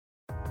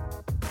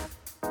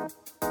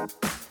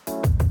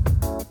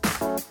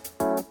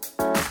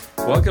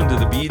Welcome to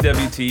the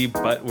BWT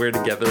But We're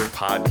Together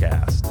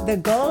podcast. The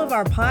goal of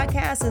our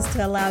podcast is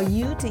to allow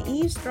you to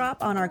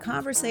eavesdrop on our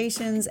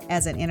conversations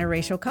as an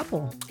interracial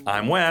couple.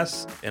 I'm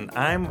Wes, and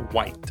I'm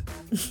white.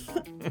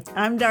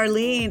 I'm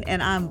Darlene,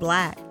 and I'm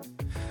black.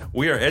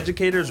 We are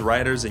educators,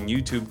 writers, and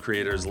YouTube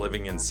creators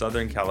living in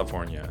Southern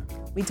California.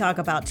 We talk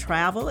about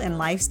travel and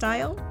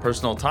lifestyle,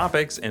 Personal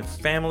topics and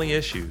family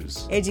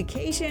issues.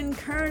 education,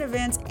 current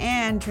events,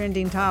 and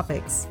trending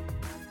topics.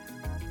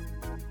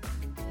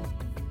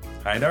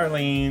 Hi,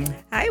 Darlene.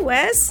 Hi,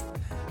 Wes.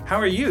 How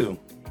are you?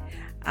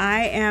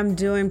 I am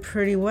doing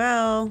pretty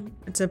well.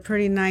 It's a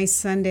pretty nice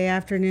Sunday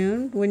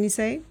afternoon, wouldn't you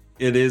say?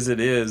 It is.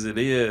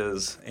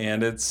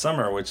 And it's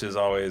summer, which is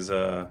always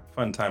a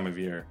fun time of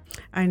year.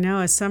 I know,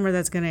 a summer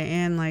that's going to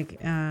end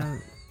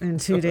in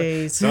 2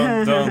 days.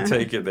 Don't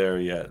take it there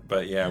yet.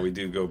 But yeah, we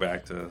do go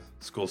back to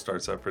school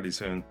starts up pretty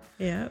soon.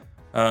 Yeah.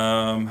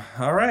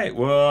 All right.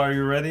 Well, are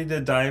you ready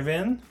to dive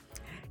in?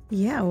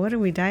 Yeah, what are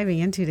we diving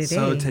into today?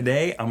 So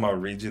today I'm going to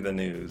read you the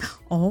news.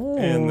 Oh,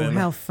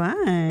 how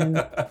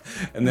fun.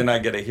 And then I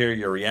get to hear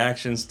your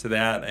reactions to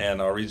that,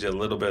 and I'll read you a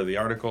little bit of the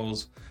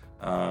articles.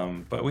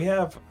 But we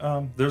have,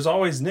 there's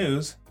always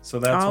news. So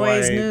that's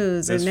always why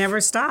news. It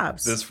never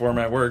stops. This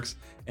format works.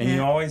 And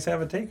you always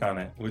have a take on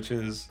it, which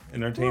is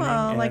entertaining and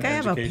I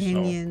have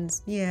educational.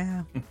 opinions.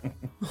 Yeah.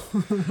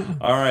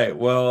 All right.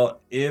 Well,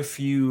 if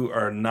you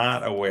are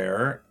not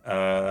aware,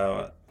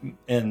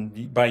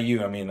 and by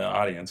you, I mean the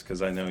audience,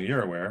 because I know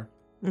you're aware,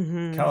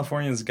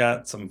 California's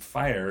got some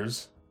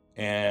fires,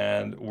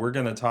 and we're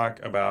going to talk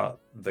about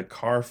the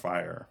Carr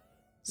fire,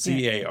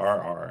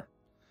 Carr.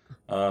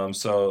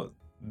 So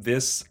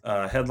this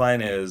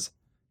headline is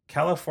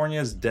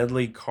California's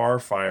deadly Carr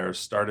fire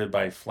started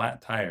by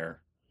flat tire.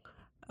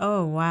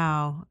 Oh,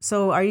 wow.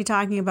 So are you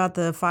talking about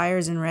the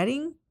fires in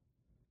Redding?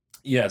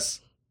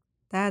 Yes.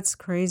 That's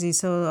crazy.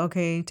 So,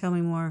 okay, tell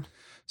me more.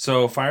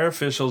 So fire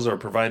officials are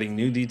providing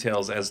new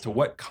details as to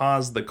what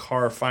caused the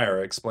Carr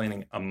fire,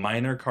 explaining a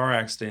minor car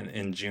accident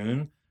in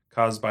June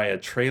caused by a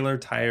trailer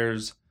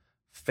tire's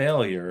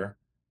failure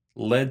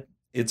led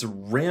its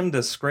rim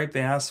to scrape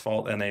the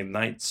asphalt and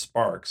ignite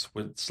sparks,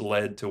 which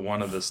led to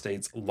one of the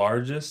state's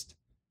largest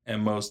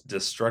and most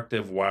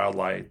destructive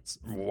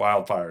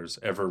wildfires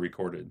ever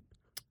recorded.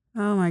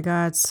 Oh my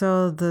God.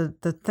 So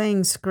the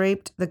thing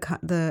scraped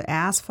the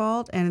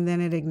asphalt and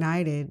then it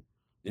ignited.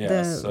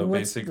 Yeah, so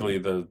basically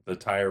the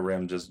tire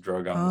rim just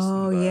drug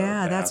on the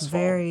that's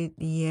asphalt.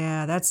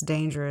 That's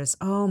dangerous.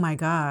 Oh my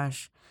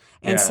gosh.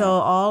 And so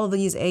all of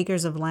these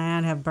acres of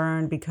land have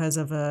burned because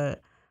of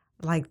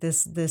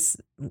this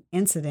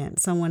incident,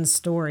 someone's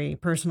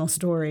personal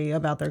story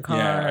about their car.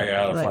 Yeah, I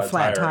got a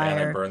flat tire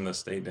and I burned the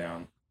state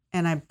down.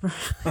 And I'm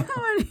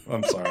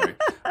sorry.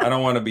 I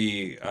don't want to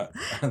be...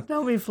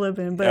 don't be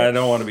flipping. But I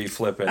don't want to be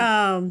flippant.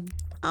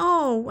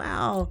 Oh,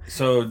 wow.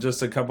 So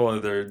just a couple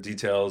other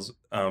details.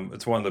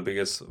 It's one of the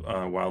biggest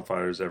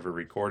wildfires ever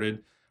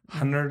recorded.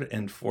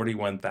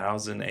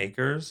 141,000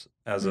 acres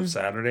as of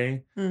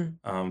Saturday.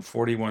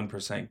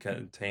 41%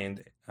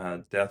 contained.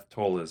 Death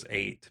toll is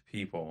 8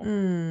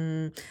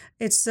 people.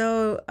 It's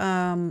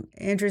so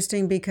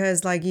interesting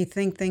because you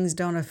think things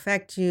don't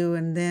affect you,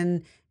 and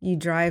then you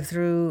drive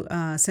through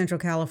Central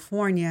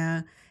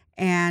California.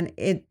 And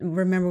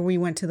remember we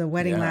went to the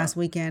wedding last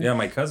weekend. Yeah,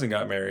 my cousin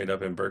got married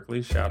up in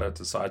Berkeley. Shout out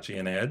to Sachi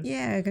and Ed.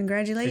 Yeah,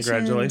 congratulations.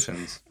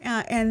 Congratulations.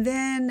 And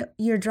then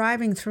you're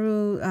driving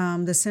through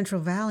the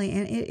Central Valley,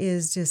 and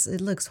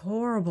it looks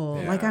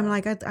horrible.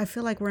 Yeah. I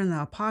feel like we're in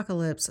the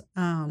apocalypse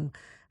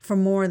for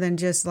more than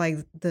just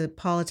the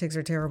politics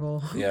are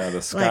terrible. Yeah,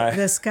 the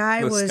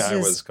sky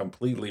was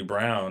completely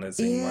brown, it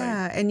seemed like.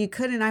 Yeah,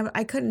 and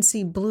I couldn't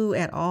see blue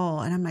at all.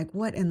 And I'm like,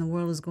 what in the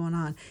world is going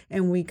on?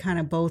 And we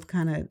both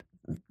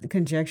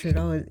conjectured,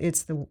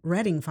 it's the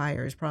Redding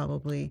fires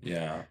probably.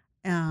 Yeah.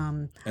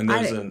 And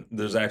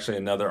there's actually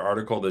another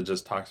article that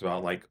just talks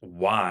about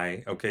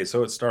why. Okay,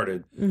 so it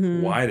started.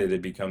 Why did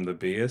it become the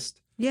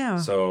biggest? Yeah.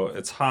 So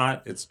it's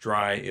hot, it's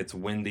dry, it's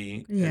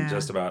windy, and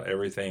just about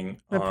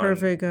everything on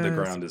the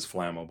ground is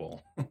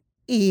flammable.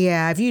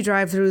 Yeah, if you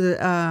drive through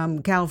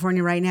the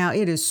California right now,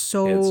 it's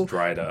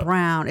dried up,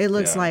 brown. It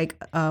looks like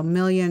a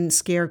million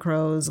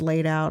scarecrows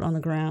laid out on the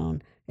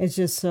ground. It's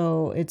just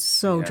so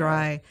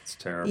dry. It's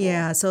terrible.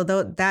 Yeah, so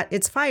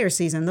it's fire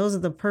season. Those are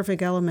the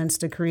perfect elements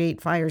to create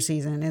fire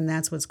season, and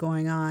that's what's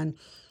going on.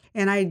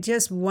 And I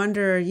just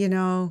wonder,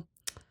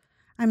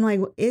 I'm like,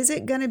 is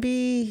it going to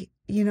be,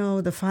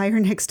 the fire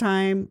next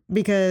time?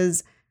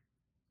 Because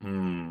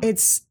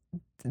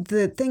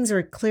the things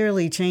are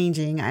clearly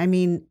changing. I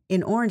mean,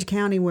 in Orange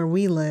County where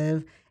we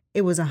live,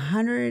 it was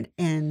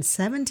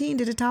 117.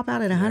 Did it top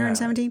out at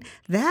 117? Yeah.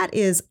 That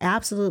is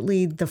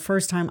absolutely the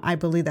first time I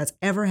believe that's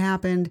ever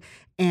happened.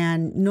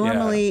 And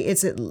normally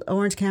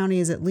Orange County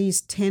is at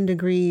least 10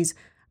 degrees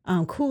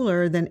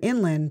cooler than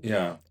inland.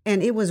 Yeah.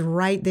 And it was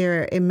right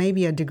there. It may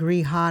be a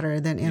degree hotter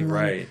than inland.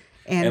 Right.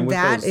 And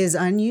that is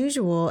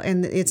unusual.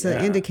 And it's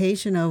an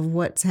indication of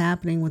what's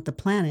happening with the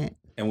planet.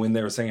 And when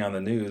they were saying on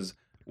the news,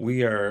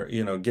 we are,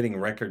 getting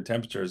record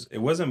temperatures. It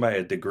wasn't by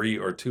a degree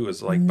or two,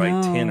 it's like by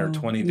 10 or No.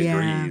 20 Yeah.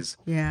 degrees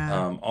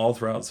Yeah. all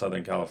throughout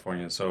Southern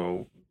California.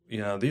 So,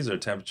 these are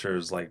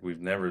temperatures like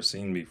we've never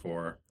seen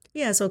before.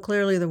 Yeah, so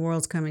clearly the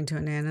world's coming to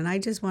an end, and I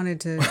just wanted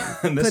to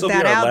And this put will be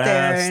that our out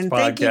there. last And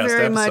thank you podcast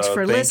very much episode.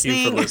 for Thank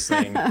you for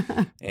listening.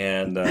 listening.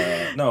 And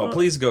no,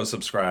 please go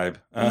subscribe.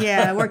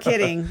 Yeah, we're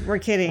kidding. We're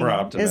kidding. We're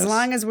optimists. As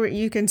long as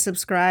you can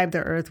subscribe, the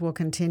Earth will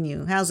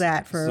continue. How's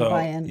that for a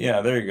buy-in? Yeah,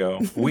 there you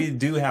go. We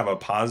do have a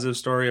positive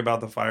story about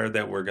the fire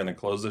that we're going to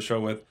close the show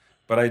with.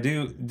 But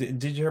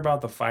did you hear about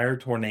the fire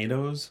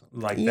tornadoes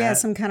like that? Yeah,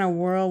 some kind of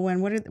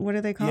whirlwind. What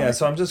do they call it? Yeah,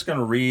 so I'm just going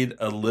to read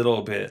a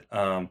little bit.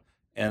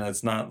 And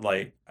it's not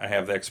like I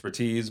have the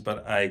expertise,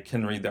 but I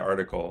can read the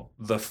article.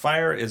 The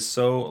fire is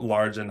so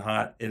large and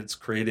hot, it's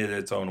created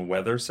its own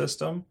weather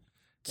system.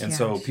 And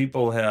so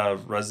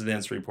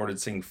residents reported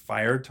seeing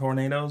fire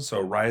tornadoes,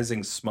 so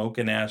rising smoke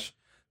and ash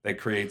that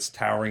creates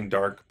towering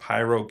dark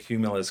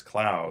pyrocumulus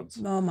clouds.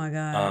 Oh my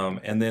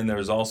God. And then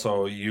there's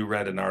also, you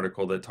read an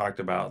article that talked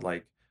about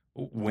like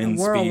wind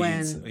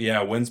whirlwind. speeds.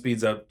 Yeah, wind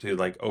speeds up to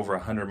like over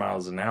 100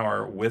 miles an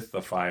hour with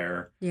the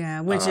fire.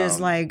 Yeah, which is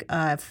like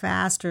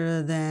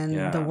faster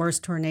than the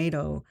worst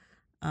tornado.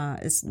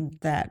 It's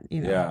that,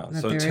 Yeah,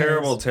 that so there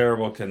terrible, is.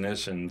 terrible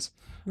conditions.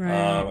 Right.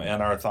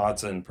 And our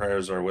thoughts and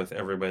prayers are with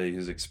everybody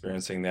who's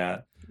experiencing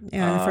that.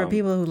 Yeah, and for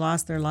people who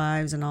lost their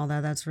lives and all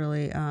that, that's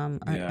really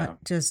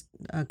just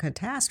a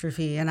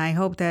catastrophe. And I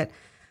hope that,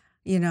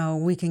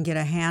 we can get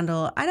a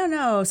handle. I don't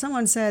know.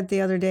 Someone said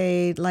the other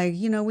day, like,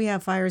 we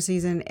have fire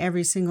season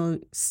every single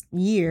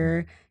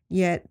year,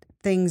 yet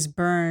things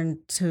burn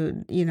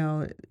to,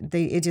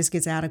 it just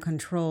gets out of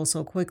control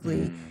so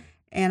quickly.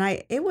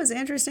 And it was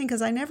interesting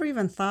because I never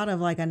even thought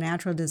of like a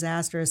natural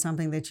disaster as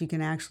something that you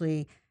can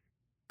actually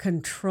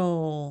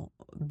control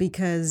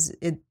because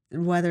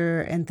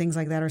weather and things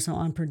like that are so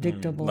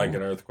unpredictable. Like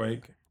an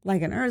earthquake?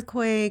 Like an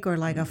earthquake or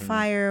like a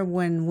fire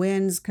when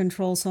winds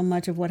control so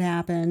much of what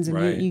happens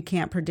and you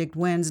can't predict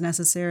winds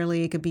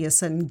necessarily. It could be a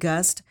sudden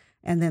gust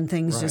and then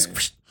things just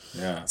whoosh.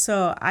 Yeah.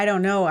 So I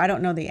don't know. I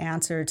don't know the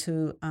answer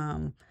to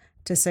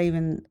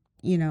saving,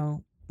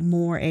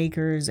 more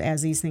acres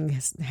as these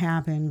things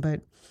happen,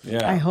 but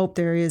I hope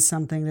there is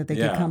something that they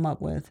could come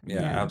up with.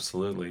 Yeah,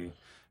 absolutely.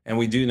 And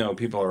we do know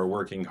people are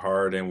working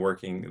hard and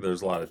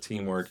there's a lot of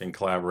teamwork and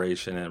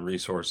collaboration and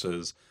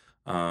resources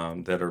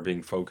that are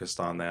being focused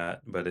on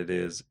that. But it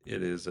is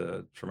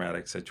a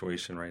traumatic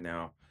situation right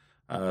now.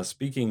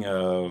 Speaking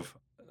of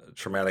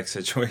traumatic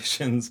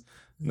situations,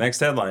 next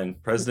headline,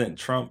 President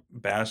Trump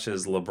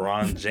bashes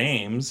LeBron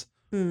James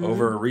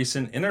over a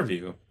recent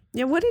interview.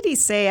 Yeah, what did he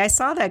say? I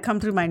saw that come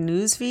through my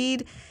news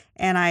feed.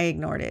 And I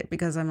ignored it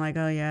because I'm like,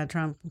 oh yeah,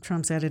 Trump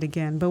said it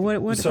again. But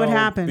what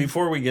happened?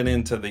 Before we get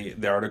into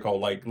the article,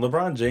 like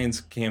LeBron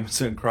James came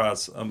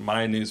across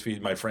my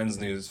newsfeed, my friend's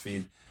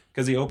newsfeed,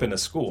 because he opened a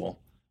school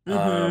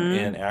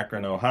in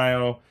Akron,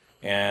 Ohio,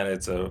 and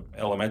it's a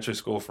elementary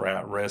school for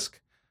at-risk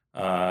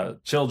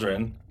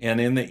children. And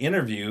in the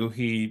interview,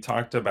 he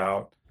talked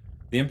about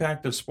the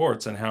impact of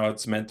sports and how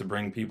it's meant to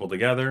bring people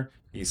together.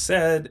 He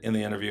said in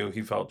the interview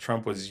he felt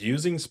Trump was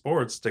using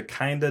sports to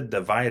kind of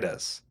divide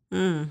us.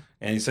 And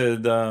he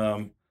said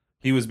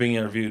he was being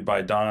interviewed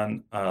by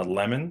Don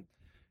Lemon.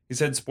 He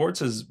said sports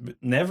has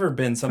never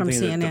been something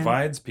that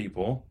divides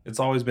people. It's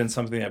always been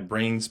something that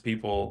brings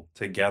people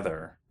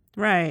together.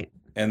 Right.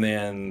 And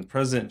then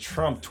President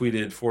Trump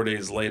tweeted 4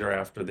 days later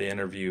after the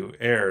interview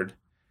aired,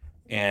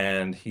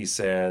 and he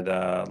said,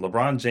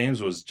 LeBron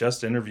James was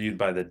just interviewed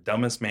by the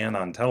dumbest man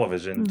on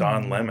television,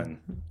 Don Lemon.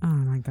 Oh,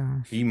 my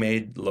gosh. He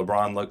made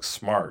LeBron look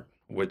smart,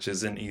 which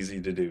isn't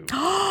easy to do.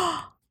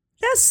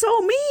 That's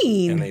so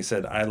mean. And they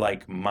said, I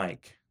like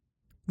Mike.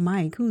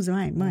 Mike? Who's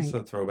Mike? It's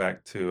a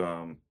throwback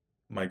to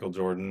Michael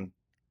Jordan.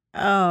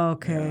 Oh,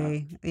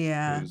 okay.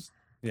 Yeah.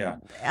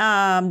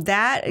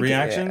 That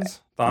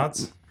reactions,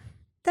 thoughts?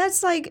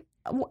 That's like,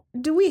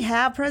 do we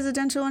have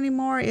presidential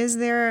anymore? Is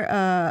there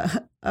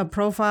a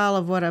profile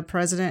of what a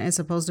president is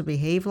supposed to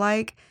behave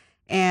like?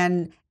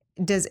 And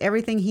does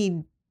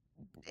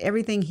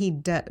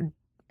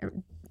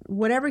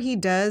whatever he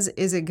does,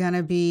 is it going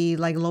to be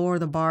like lower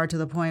the bar to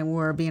the point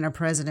where being a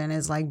president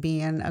is like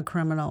being a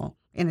criminal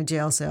in a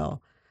jail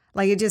cell?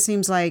 Like, it just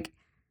seems like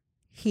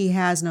he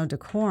has no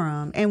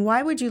decorum. And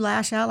why would you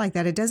lash out like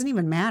that? It doesn't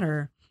even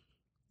matter.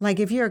 Like,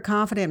 if you're a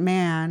confident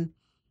man,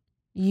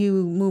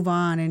 you move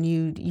on and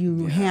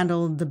you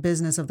handle the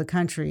business of the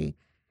country.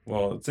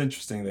 Well, it's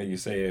interesting that you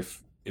say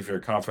if you're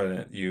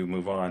confident, you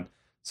move on.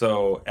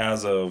 So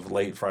as of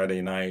late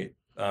Friday night,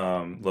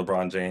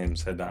 LeBron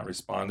James had not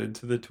responded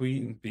to the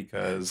tweet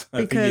because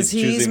I think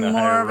he's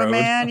more of a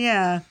man,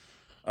 yeah.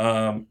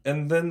 And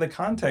then the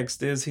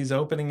context is he's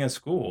opening a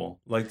school,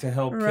 like, to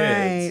help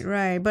kids.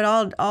 Right.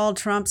 But all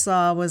Trump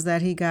saw was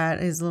that he got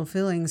his little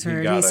feelings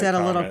hurt. He said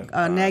a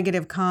little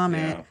negative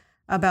comment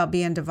about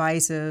being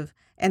divisive,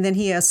 and then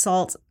he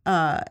insults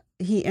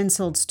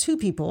two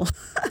people.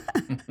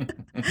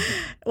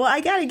 Well,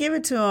 I got to give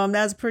it to him.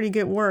 That's pretty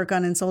good work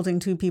on insulting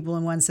two people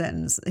in one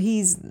sentence.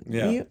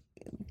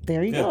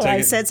 There you go.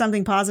 I said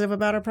something positive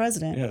about our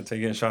president. Yeah,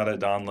 taking a shot at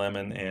Don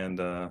Lemon and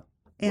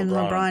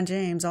LeBron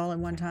James all at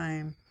one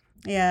time.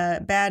 Yeah,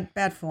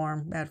 bad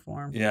form.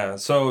 Yeah,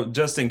 so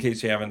just in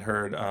case you haven't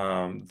heard,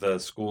 the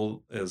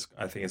school is,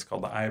 I think it's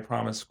called the I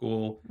Promise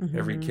School. Mm-hmm.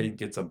 Every kid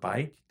gets a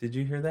bike. Did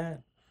you hear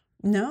that?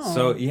 No.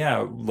 So yeah,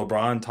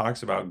 LeBron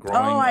talks about growing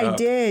up. Oh, I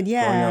did,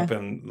 yeah. Growing up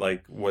in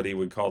like what he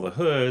would call the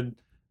hood.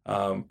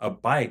 A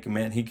bike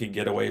meant he could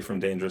get away from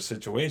dangerous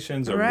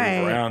situations or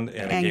move around,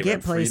 and it gave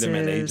him freedom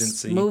and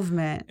agency,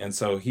 movement. And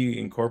so he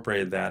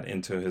incorporated that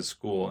into his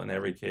school, and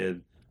every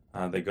kid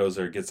that goes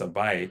there gets a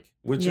bike,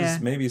 which is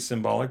maybe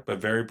symbolic, but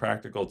very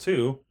practical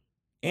too.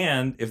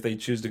 And if they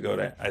choose to go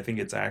to, I think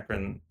it's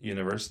Akron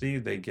University,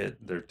 they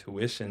get their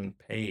tuition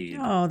paid.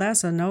 Oh,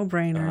 that's a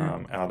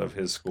no-brainer. Out of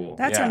his school.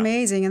 That's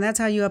amazing. And that's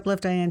how you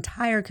uplift an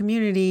entire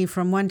community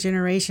from one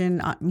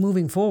generation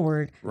moving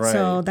forward. Right.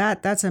 So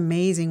that's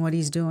amazing what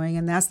he's doing.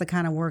 And that's the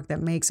kind of work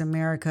that makes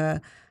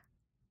America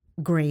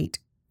great.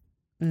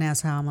 And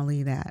that's how I'm going to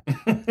leave that.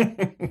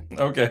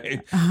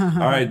 Okay. All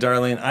right,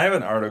 Darlene, I have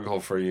an article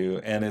for you,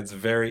 and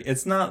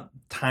it's not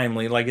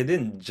timely. Like, it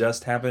didn't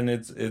just happen.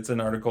 It's an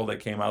article that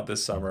came out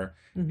this summer,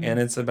 and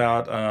it's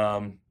about,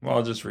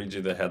 I'll just read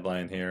you the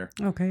headline here.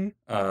 Okay.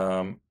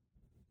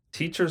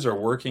 Teachers are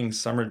working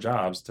summer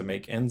jobs to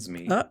make ends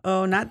meet.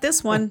 Uh-oh, not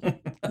this one.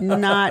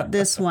 Not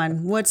this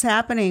one. What's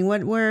happening?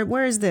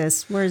 Where is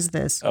this? Where is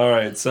this? All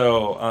right,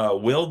 so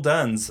Will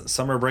Dunn's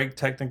summer break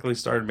technically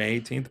started May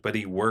 18th, but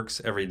he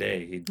works every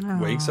day. He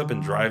wakes up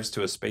and drives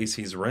to a space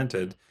he's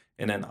rented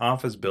in an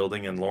office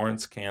building in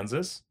Lawrence,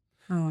 Kansas,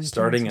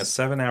 starting a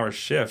 7-hour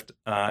shift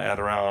at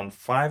around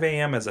 5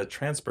 a.m. as a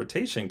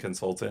transportation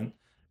consultant,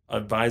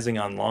 advising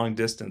on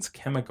long-distance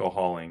chemical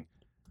hauling.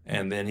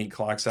 And then he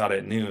clocks out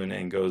at noon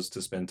and goes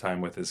to spend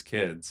time with his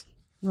kids.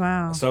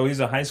 Wow. So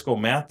he's a high school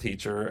math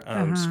teacher.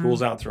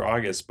 School's out through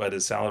August, but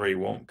his salary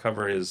won't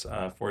cover his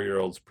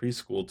 4-year-old's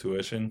preschool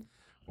tuition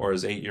or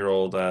his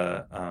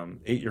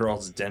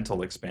 8-year-old's dental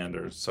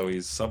expanders. So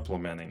he's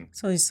supplementing.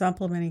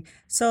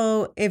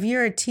 So if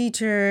you're a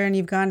teacher and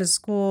you've gone to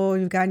school,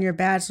 you've gotten your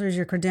bachelor's,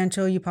 your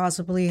credential, you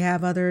possibly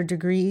have other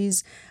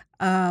degrees,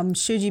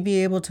 should you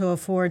be able to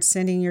afford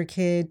sending your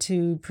kid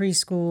to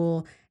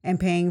preschool and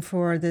paying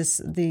for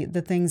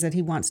the things that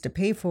he wants to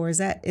pay for? Is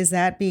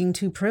that being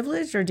too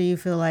privileged, or do you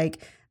feel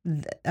like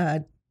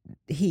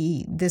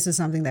this is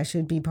something that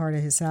should be part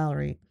of his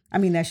salary? I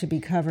mean, that should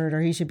be covered,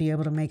 or he should be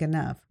able to make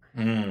enough.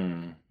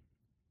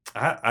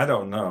 I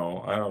don't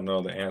know. I don't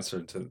know the answer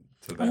to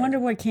that. I wonder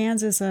what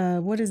Kansas.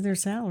 What is their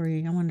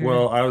salary? I wonder.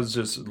 Well, I was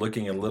just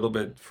looking a little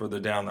bit further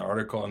down the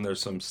article, and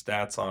there's some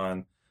stats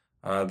on.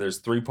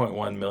 There's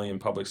 3.1 million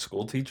public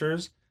school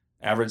teachers.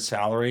 Average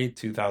salary,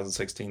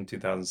 2016,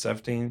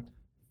 2017,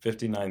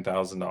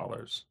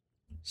 $59,000.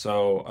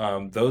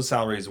 So those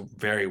salaries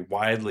vary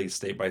widely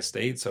state by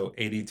state. So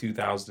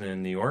 $82,000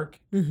 in New York,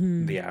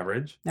 the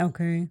average.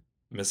 Okay.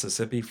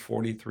 Mississippi,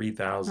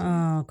 $43,000.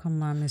 Oh,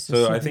 come on,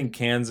 Mississippi. So I think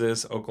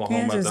Kansas,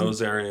 Oklahoma,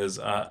 those areas,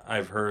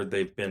 I've heard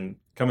they've been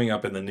coming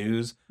up in the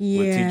news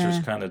with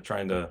teachers kind of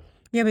trying to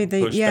but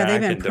push back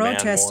they've been and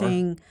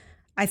protesting. More.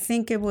 I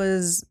think it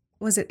was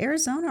it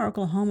Arizona or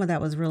Oklahoma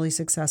that was really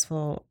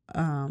successful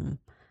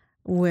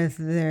with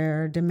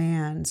their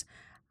demands?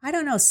 I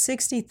don't know,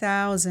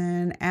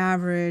 60,000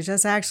 average.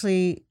 That's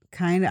actually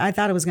I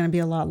thought it was going to be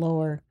a lot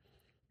lower.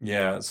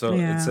 Yeah. So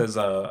it says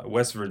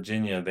West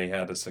Virginia, they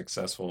had a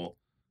successful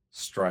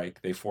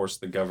strike. They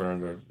forced the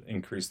governor to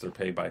increase their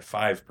pay by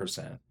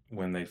 5%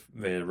 when they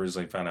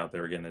originally found out they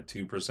were getting a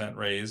 2%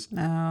 raise.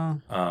 Oh.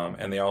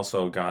 And they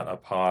also got a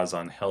pause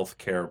on health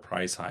care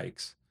price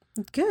hikes.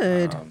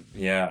 Good.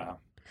 Yeah.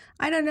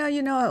 I don't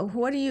know,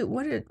 what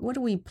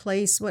do we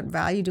place, what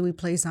value do we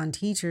place on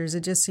teachers? It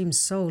just seems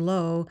so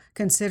low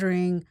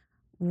considering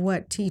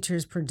what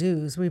teachers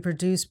produce. We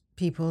produce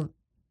people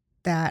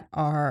that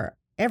are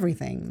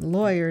everything,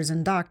 lawyers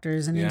and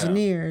doctors and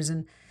engineers,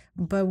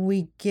 but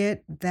we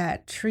get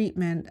that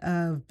treatment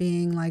of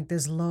being like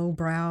this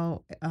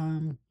lowbrow,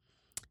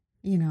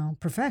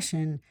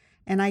 profession.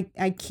 And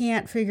I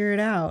can't figure it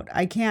out.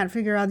 I can't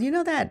figure out,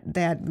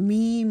 that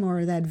meme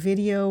or that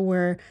video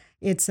where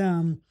it's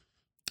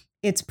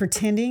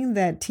pretending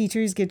that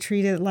teachers get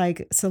treated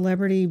like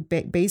celebrity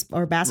baseball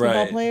or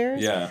basketball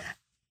players. Yeah.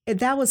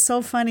 That was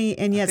so funny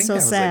and yet so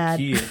sad.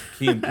 Key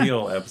and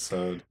Peele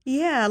episode.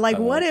 Yeah, like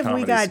what if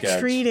we got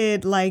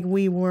treated like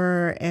we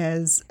were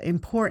as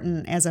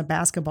important as a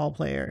basketball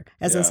player,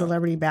 as a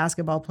celebrity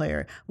basketball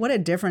player? What a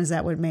difference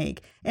that would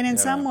make. And in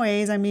some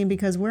ways, I mean,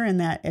 because we're in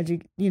that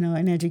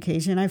in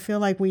education, I feel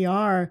like we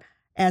are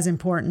as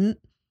important.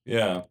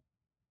 Yeah.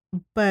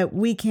 But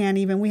we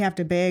have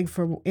to beg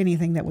for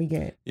anything that we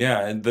get.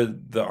 Yeah, and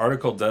the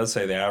article does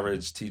say the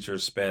average teacher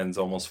spends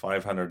almost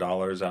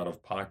 $500 out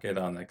of pocket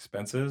on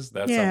expenses.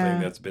 That's something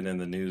that's been in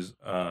the news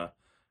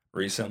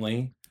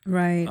recently.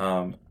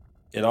 Right.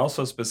 It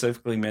also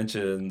specifically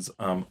mentions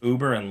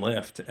Uber and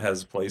Lyft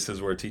as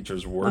places where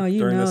teachers work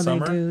during the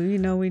summer. They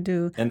do. We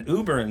do. And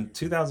Uber in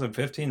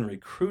 2015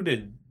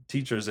 recruited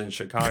teachers in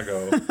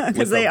Chicago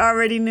because they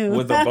already knew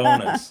with a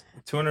bonus,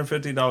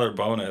 $250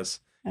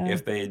 bonus.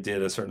 if they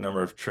did a certain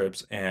number of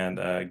trips and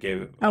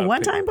gave a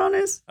one-time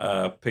bonus,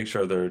 a picture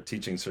of their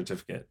teaching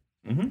certificate.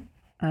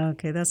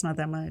 Okay, that's not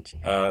that much.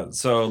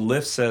 So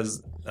Lyft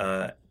says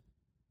the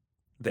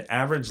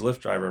average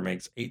Lyft driver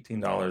makes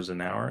 $18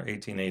 an hour,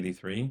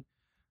 $18.83.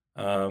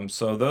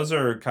 So those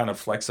are kind of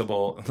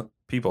flexible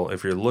people.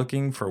 If you're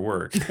looking for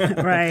work,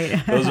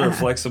 right? Those are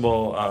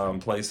flexible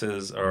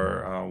places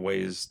or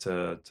ways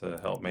to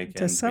help make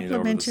to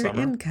supplement your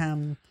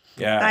income.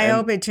 Yeah, I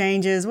hope it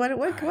changes.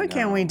 What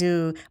can we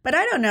do? But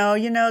I don't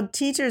know.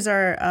 Teachers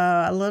are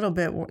a little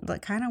bit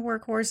kind of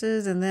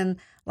workhorses, and then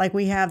like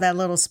we have that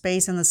little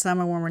space in the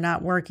summer when we're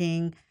not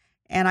working.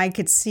 And I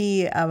could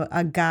see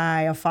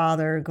a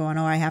father going,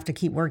 "Oh, I have to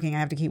keep working. I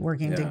have to keep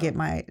working to get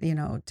my,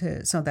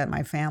 so that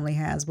my family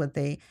has what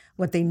they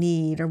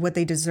need or what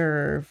they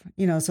deserve,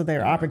 so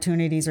their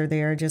opportunities are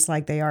there, just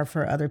like they are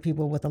for other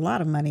people with a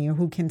lot of money or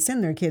who can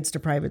send their kids to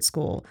private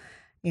school."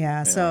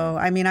 Yeah. So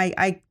I mean,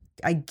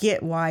 I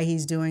get why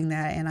he's doing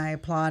that, and I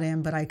applaud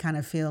him, but I kind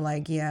of feel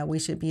like, we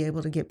should be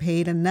able to get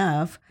paid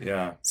enough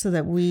so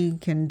that we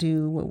can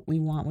do what we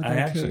want with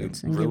our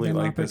kids and really give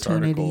them like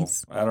opportunities.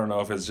 This article. I don't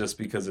know if it's just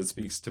because it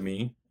speaks to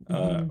me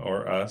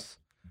or us,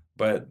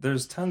 but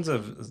there's tons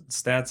of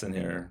stats in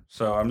here.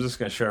 So I'm just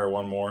going to share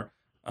one more.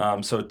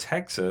 So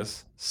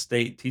Texas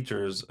State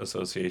Teachers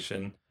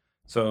Association,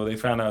 so they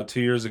found out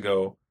 2 years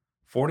ago,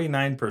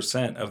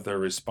 49% of their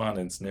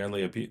respondents,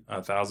 nearly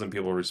 1,000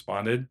 people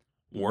responded,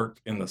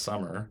 worked in the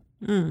summer.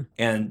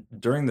 And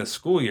during the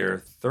school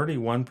year,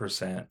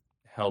 31%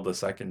 held a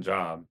second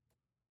job.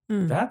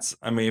 That's,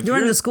 I mean,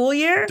 during the school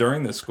year?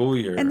 During the school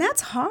year. And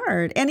that's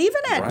hard. And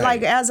even at I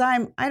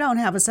don't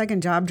have a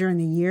second job during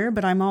the year,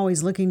 but I'm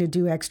always looking to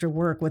do extra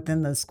work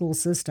within the school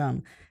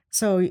system.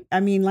 So,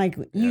 I mean, like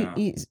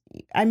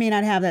I may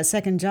not have that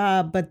second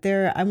job, but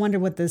I wonder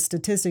what the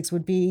statistics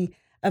would be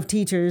of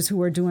teachers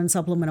who are doing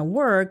supplemental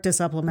work to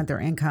supplement their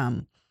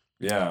income.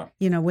 Yeah.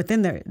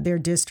 Within their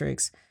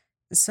districts.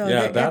 So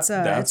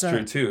that's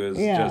true too. Is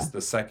just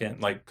the second,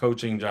 like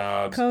coaching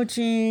jobs,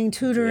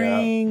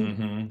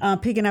 tutoring,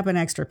 picking up an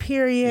extra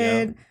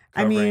period.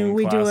 I mean,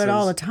 we do it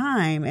all the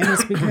time, and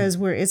it's because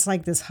it's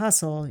like this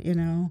hustle,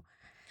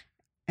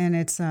 and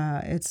it's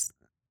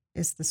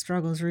the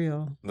struggle's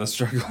real. The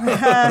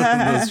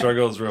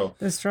struggle is real.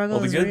 The struggle is real. Well,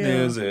 the good real.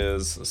 news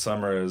is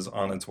summer is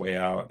on its way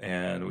out,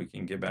 and we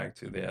can get back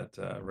to that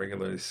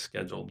regularly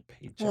scheduled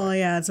paycheck. Well,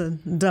 yeah, it's a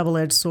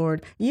double-edged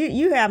sword.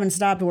 You haven't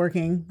stopped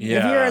working.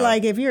 Yeah.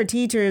 If you're a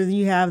teacher,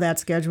 you have that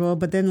schedule.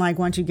 But then, like,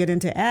 once you get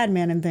into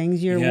admin and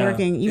things, you're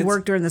working. You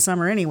work during the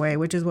summer anyway,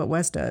 which is what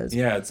West does.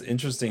 Yeah, it's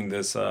interesting.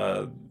 This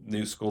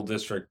new school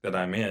district that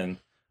I'm in.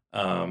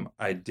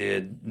 I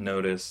did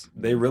notice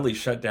they really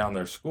shut down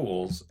their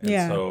schools,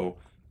 and so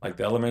like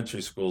the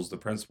elementary schools, the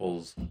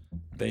principals,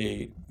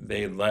 they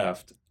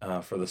left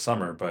for the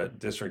summer, but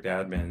district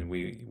admin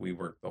we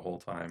worked the whole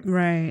time.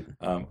 Right.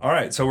 All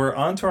right, so we're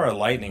on to our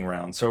lightning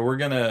round. So we're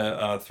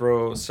gonna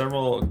throw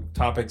several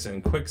topics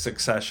in quick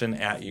succession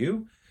at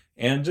you,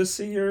 and just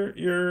see your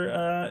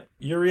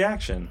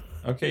reaction.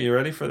 Okay, you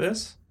ready for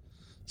this?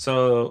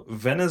 So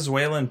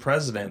Venezuelan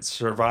president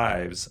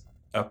survives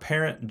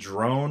apparent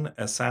drone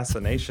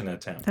assassination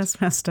attempt. That's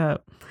messed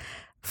up.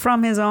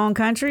 From his own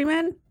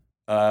countrymen?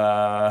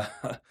 I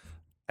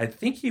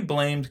think he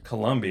blamed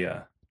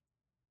Colombia.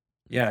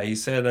 Yeah, he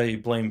said he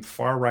blamed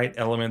far-right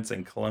elements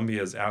in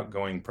Colombia's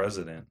outgoing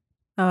president.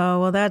 Oh,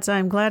 well,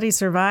 I'm glad he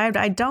survived.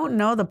 I don't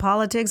know the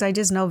politics. I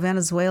just know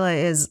Venezuela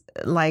is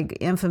like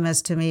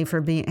infamous to me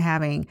for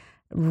having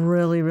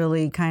really,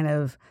 really kind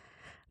of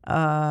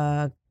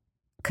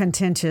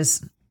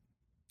contentious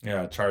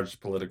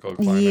charged political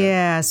climate.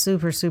 Yeah,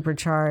 super, super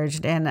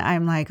charged. And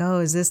I'm like, oh,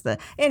 is this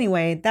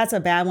Anyway, that's a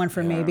bad one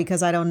for me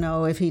because I don't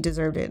know if he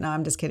deserved it. No,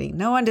 I'm just kidding.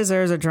 No one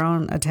deserves a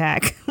drone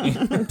attack.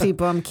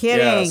 People, I'm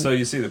kidding. Yeah, so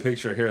you see the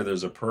picture here.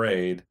 There's a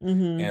parade,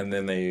 and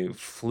then they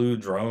flew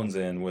drones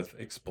in with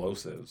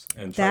explosives.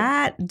 And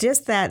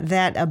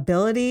that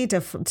ability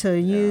to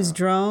use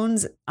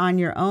drones on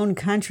your own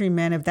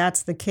countrymen, if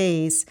that's the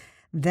case,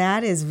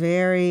 that is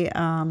very,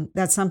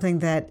 that's something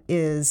that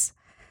is...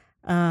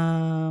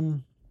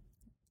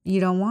 you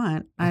don't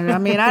want. I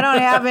mean, I don't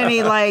have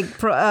any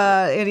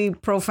any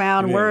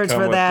profound words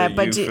for that,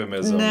 but you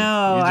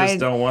just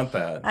don't want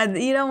that.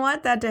 You don't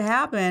want that to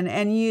happen,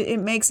 and it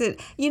makes it.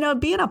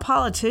 Being a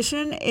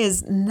politician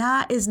is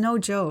no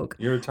joke.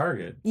 You're a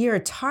target. You're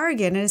a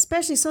target, and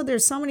especially so.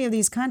 There's so many of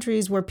these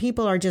countries where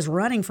people are just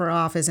running for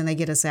office and they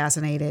get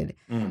assassinated,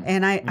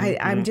 and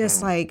I'm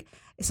just like,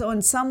 so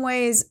in some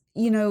ways,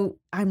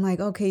 I'm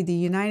like, okay, the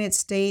United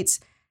States.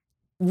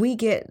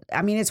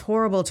 It's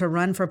horrible to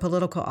run for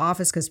political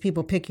office because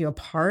people pick you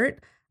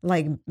apart,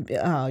 like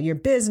your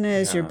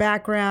business, your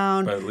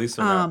background. But at least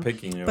they're not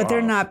picking you off. But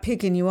they're not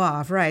picking you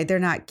off, right? They're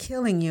not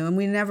killing you.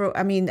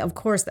 And of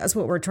course, that's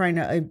what we're trying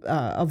to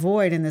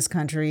avoid in this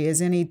country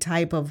is any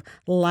type of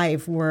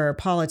life where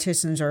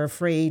politicians are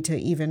afraid to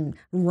even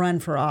run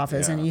for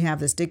office and you have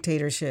this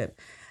dictatorship.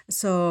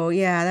 So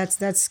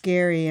that's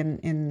scary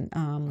and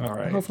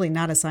right. Hopefully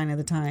not a sign of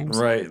the times.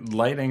 Right.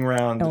 Lightning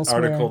round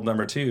elsewhere. Article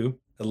number 2.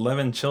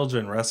 11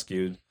 children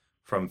rescued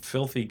from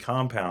filthy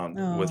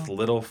compound with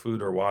little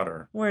food or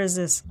water. Where is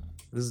this?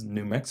 This is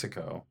New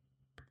Mexico.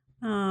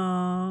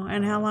 Oh,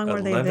 and how long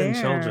were they there?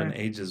 11 children,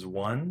 ages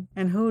 1.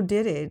 And who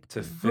did it?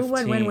 To 15. Who,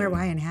 when, where,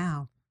 why, and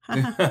how?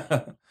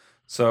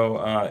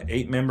 So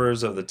 8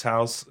 members of the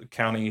Taos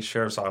County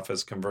Sheriff's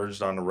Office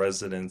converged on a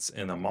residence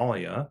in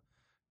Amalia,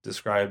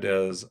 described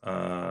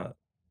by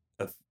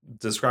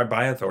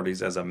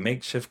authorities as a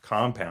makeshift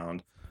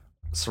compound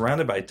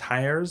surrounded by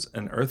tires,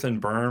 an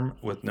earthen berm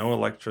with no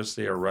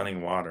electricity or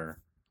running water.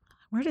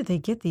 Where did they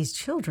get these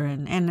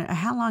children? And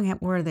how long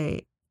were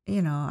they,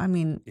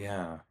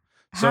 Yeah.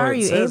 How are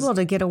you able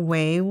to get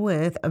away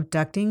with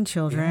abducting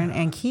children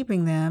and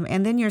keeping them?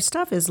 And then your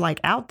stuff is like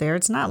out there.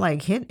 It's not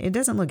like it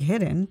doesn't look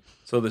hidden.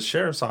 So the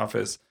sheriff's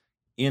office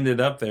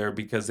ended up there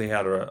because they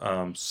had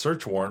a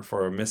search warrant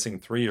for a missing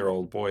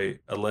 3-year-old boy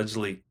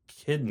allegedly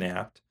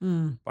kidnapped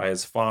by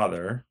his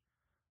father.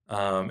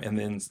 And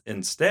then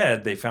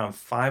instead, they found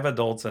 5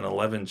 adults and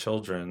 11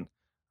 children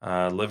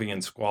living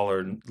in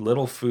squalor,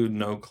 little food,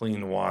 no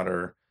clean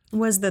water.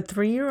 Was the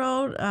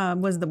 3-year-old,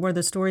 were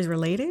the stories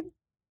related?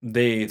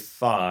 They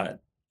thought,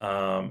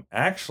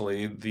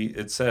 actually,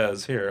 it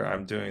says here,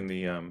 I'm doing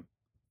the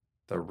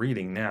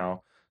reading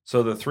now.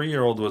 So the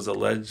 3-year-old was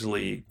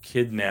allegedly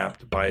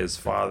kidnapped by his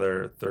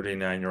father,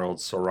 39-year-old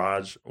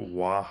Suraj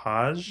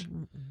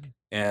Wahaj.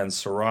 And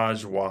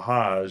Suraj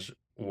Wahaj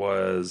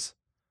was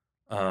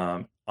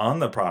on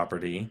the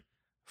property,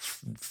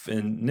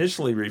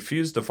 initially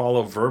refused to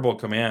follow verbal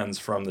commands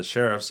from the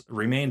sheriffs,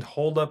 remained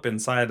holed up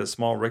inside a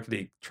small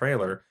rickety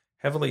trailer,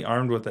 heavily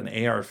armed with an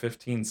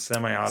AR-15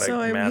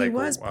 semi-automatic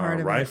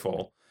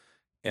rifle.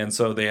 And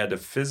so they had to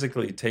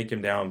physically take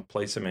him down,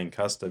 place him in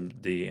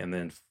custody, and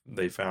then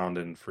they found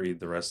and freed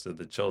the rest of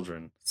the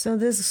children. So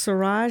this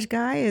Suraj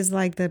guy is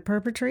like the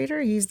perpetrator?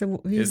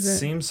 It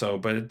seems so,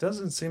 but it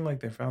doesn't seem like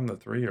they found the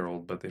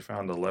 3-year-old, but they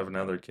found 11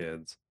 other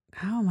kids.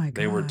 Oh my God.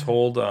 They were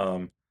told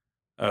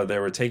they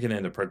were taken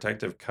into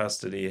protective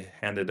custody,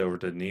 handed over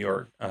to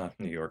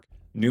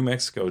New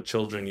Mexico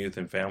Children, Youth,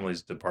 and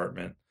Families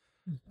Department.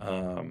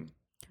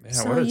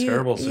 What a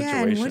terrible situation.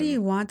 Yeah, and what do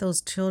you want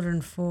those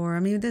children for? I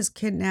mean, this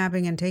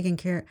kidnapping and taking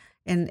care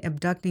and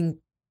abducting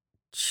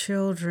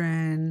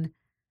children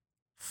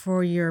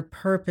for your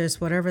purpose,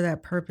 whatever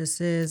that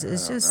purpose is,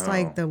 it's just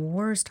like the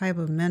worst type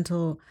of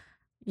mental,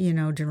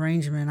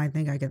 derangement I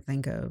think I could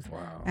think of.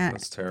 Wow,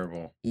 that's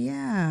terrible.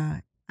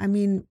 Yeah. I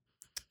mean,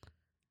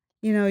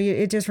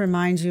 it just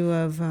reminds you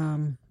of,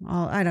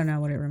 I don't know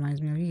what it reminds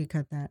me of. You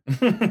can cut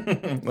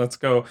that. Let's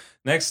go.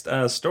 Next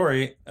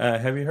story.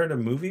 Have you heard of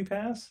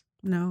MoviePass?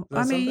 No.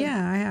 I mean,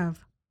 yeah, I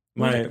have.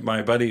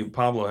 My buddy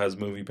Pablo has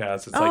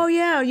MoviePass. It's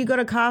yeah. You go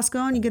to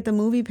Costco and you get the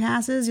movie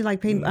passes. You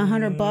like pay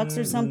 $100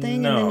 or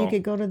something, and then you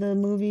could go to the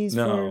movies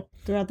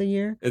throughout the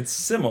year. It's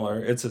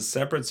similar. It's a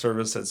separate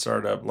service that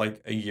started up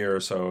like a year or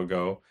so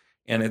ago.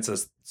 And it's a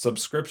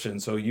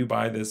subscription, so you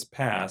buy this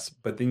pass,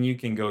 but then you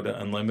can go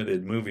to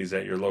unlimited movies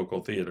at your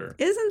local theater.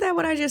 Isn't that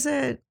what I just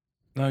said?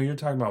 No, you're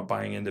talking about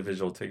buying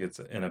individual tickets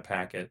in a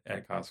packet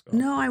at Costco.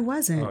 No, I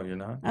wasn't. Oh, you're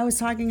not? I was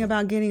talking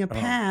about getting a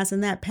pass,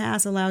 and that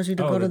pass allows you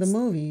to go to the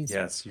movies.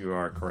 Yes, you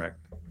are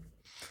correct.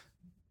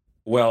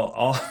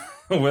 Well,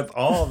 with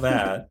all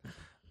that,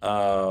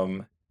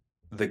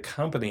 the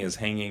company is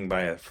hanging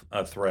by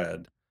a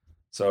thread.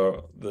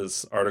 So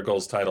this article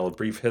is titled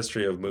 "Brief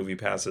History of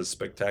MoviePass's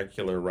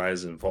Spectacular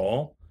Rise and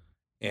Fall."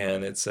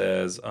 And it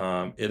says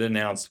it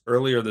announced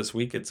earlier this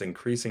week it's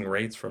increasing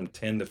rates from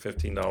 $10 to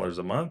 $15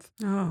 a month.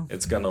 Oh.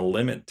 It's going to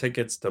limit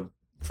tickets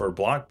for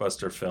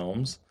blockbuster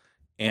films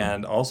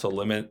and also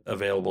limit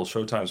available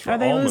showtimes for all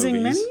movies. Are they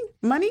losing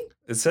money?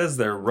 It says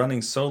they're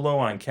running so low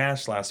on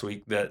cash last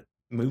week that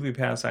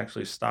MoviePass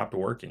actually stopped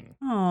working.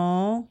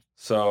 Oh.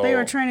 So they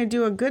were trying to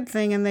do a good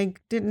thing and they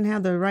didn't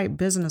have the right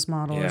business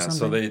model or something.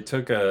 So they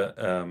took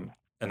an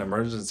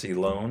emergency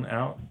loan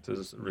out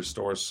to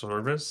restore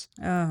service.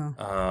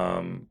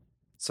 Oh.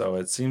 So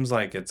it seems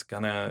like it's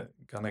gonna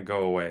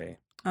go away.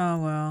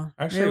 Oh well.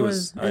 Actually,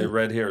 I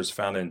read here it was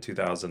founded in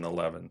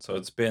 2011. So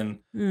it's been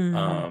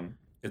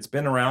it's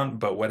been around,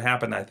 but what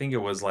happened, I think it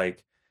was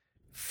like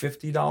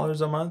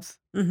 $50 a month,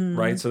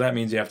 right? So that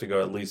means you have to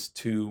go at least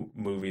 2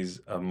 movies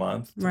a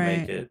month to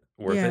make it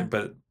worth it.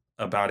 But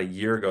about a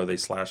year ago, they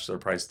slashed their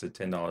price to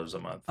 $10 a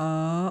month.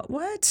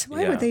 What?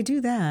 Why would they do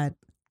that?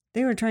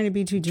 They were trying to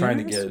be too generous?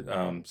 Trying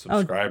to get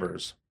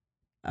subscribers.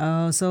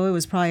 Oh, so it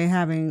was probably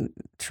having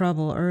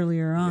trouble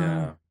earlier on.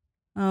 Yeah.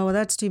 Oh, well,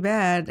 that's too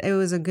bad. It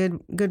was a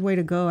good way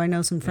to go. I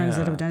know some friends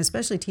that have done,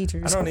 especially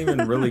teachers. I don't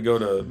even really go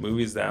to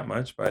movies that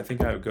much, but I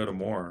think I would go to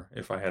more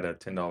if I had a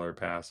 $10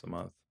 pass a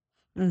month.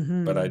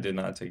 But I did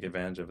not take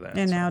advantage of that.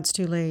 And now it's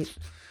too late.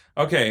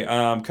 Okay,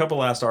 couple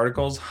last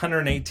articles.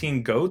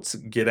 118 goats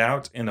get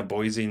out in a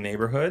Boise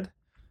neighborhood.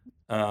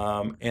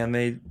 And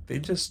they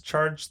just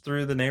charged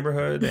through the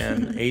neighborhood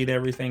and ate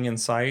everything in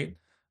sight.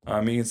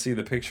 You can see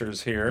the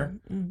pictures here.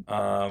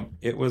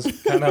 It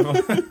was kind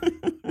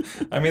of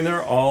I mean,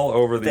 they're all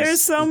over these.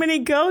 There's so many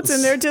goats,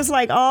 and they're just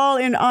like all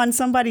in on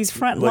somebody's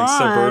front lawn, like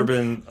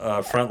suburban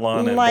front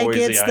lawn in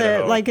Boise,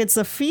 Idaho. Like it's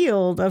a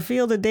field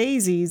of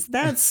daisies.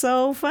 That's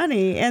so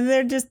funny, and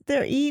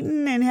they're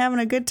eating and having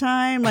a good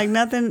time, like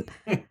nothing.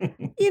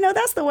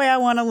 That's the way I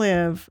want to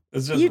live.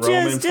 It's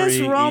just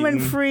roaming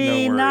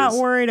free, no not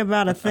worried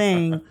about a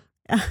thing.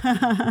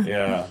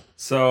 Yeah.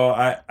 So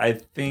I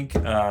think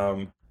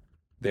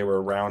they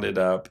were rounded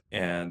up,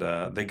 and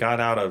they got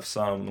out of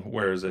some.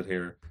 Where is it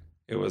here?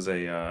 It was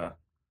a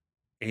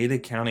Ada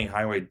County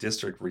Highway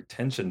District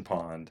retention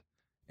pond,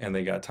 and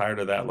they got tired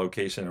of that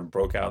location and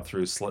broke out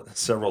through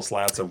several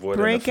slats of wood.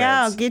 Break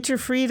out, get your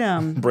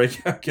freedom.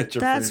 Break out, get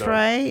your freedom. That's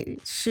right.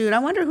 Shoot, I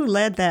wonder who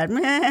led that.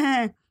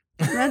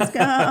 Let's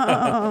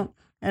go.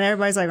 And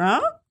everybody's like,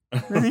 huh?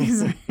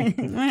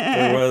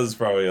 There was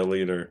probably a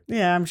leader.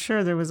 Yeah, I'm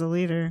sure there was a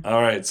leader.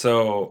 All right,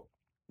 so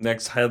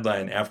next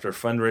headline: after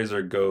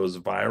fundraiser goes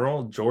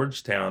viral,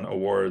 Georgetown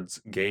awards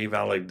gay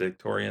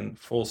valedictorian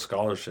full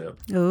scholarship.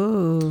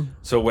 Ooh.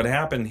 So what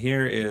happened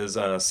here is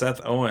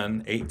Seth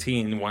Owen,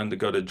 18, wanted to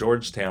go to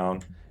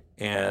Georgetown,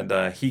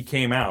 and he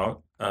came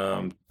out,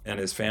 and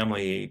his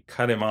family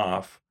cut him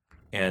off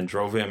and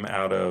drove him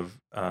out of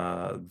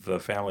the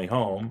family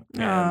home.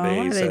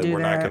 And they said, we're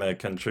not going to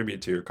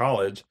contribute to your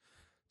college.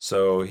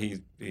 So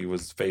he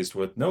was faced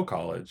with no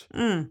college.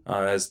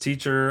 As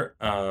teacher,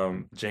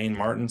 Jane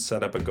Martin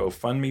set up a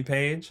GoFundMe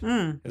page.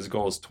 His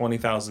goal is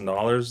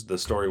 $20,000. The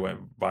story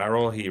went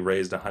viral. He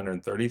raised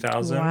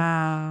 $130,000.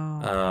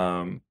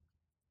 Wow.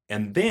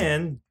 And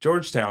then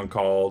Georgetown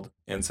called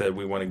and said,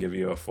 we want to give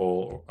you a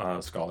full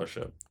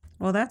scholarship.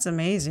 Well, that's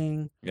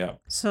amazing. Yeah.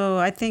 So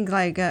I think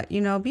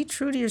be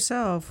true to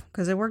yourself,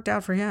 because it worked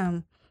out for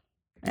him.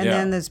 And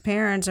then his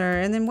parents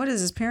and then what does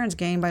his parents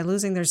gain by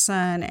losing their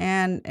son?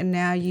 And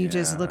now you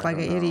just look like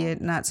an idiot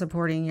not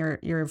supporting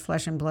your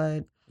flesh and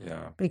blood.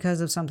 Yeah.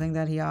 Because of something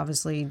that he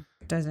obviously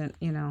doesn't,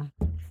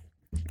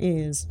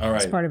 is. All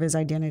right. It's part of his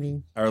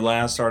identity. Our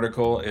last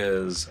article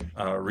is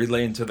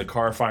relating to the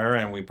car fire,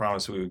 and we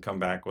promised we would come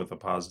back with a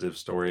positive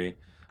story.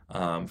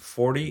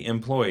 40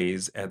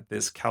 employees at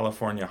this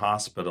California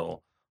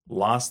hospital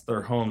lost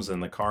their homes in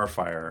the car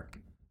fire.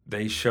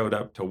 They showed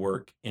up to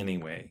work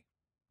anyway.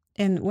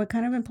 And what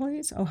kind of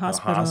employees? Oh,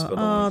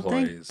 hospital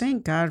employees.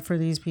 Thank God for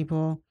these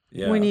people.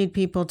 Yeah. We need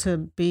people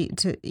to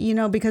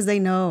because they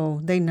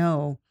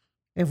know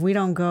if we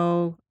don't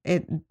go,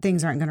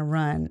 things aren't going to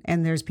run,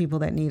 and there's people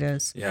that need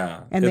us.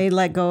 Yeah. And they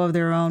let go of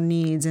their own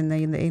needs, and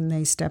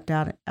they stepped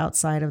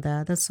outside of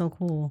that. That's so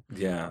cool.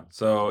 Yeah.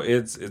 So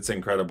it's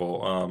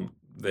incredible.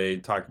 They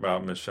talk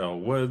about Michelle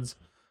Woods,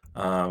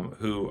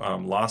 who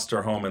lost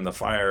her home in the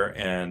fire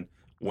and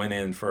went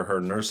in for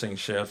her nursing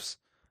shifts.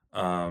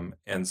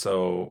 And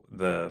so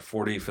the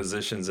 40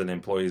 physicians and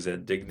employees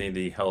at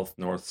Dignity Health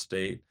North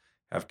State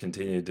have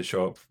continued to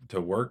show up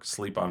to work,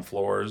 sleep on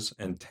floors,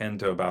 and tend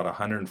to about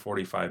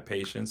 145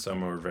 patients.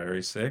 Some are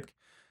very sick.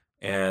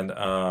 And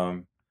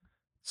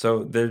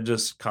so they're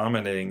just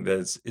commenting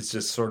that it's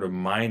just sort of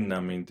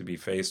mind-numbing to be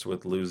faced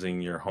with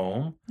losing your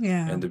home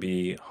and to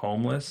be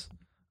homeless.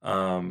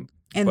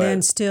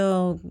 Then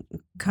still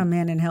come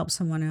in and help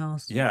someone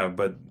else. Yeah,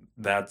 but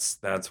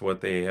that's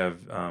what they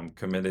have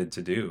committed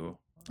to do.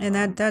 And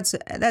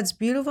that's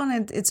beautiful,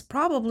 and it's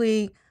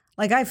probably,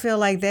 like, I feel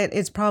like that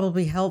it's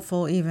probably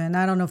helpful even.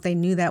 I don't know if they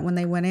knew that when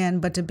they went in,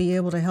 but to be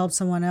able to help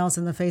someone else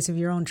in the face of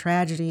your own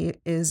tragedy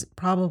is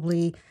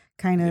probably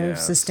kind of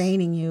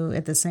sustaining you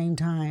at the same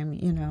time,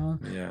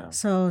 Yeah.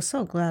 So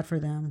glad for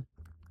them.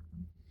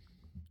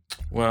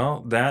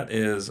 Well, that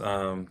is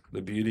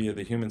the beauty of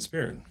the human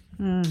spirit.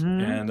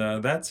 Mm-hmm.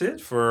 And that's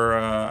it for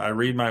I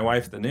Read My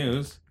Wife the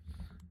News.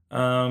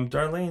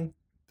 Darlene,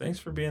 thanks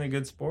for being a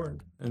good sport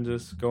and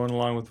just going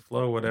along with the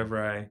flow,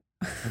 whatever I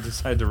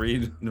decide to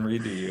read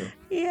to you.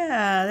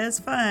 Yeah, that's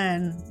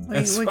fun.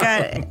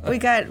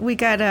 We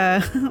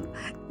got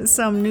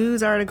some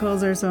news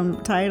articles or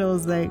some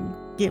titles that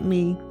get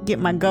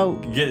my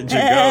goat. Get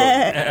your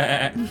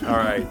goat. All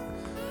right.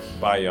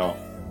 Bye, y'all.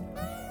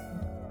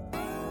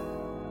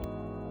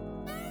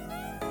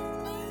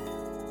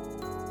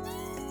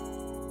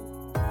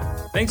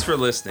 Thanks for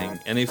listening,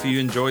 and if you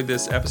enjoyed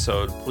this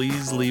episode,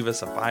 please leave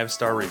us a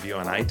 5-star review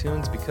on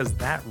iTunes because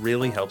that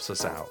really helps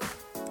us out.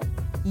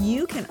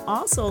 You can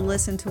also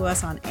listen to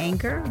us on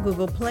Anchor,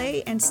 Google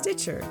Play, and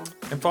Stitcher.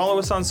 And follow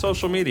us on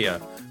social media,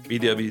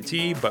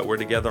 BWT, but we're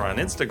together on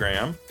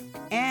Instagram.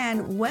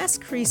 And Wes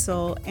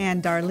Creasel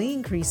and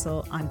Darlene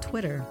Creasel on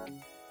Twitter.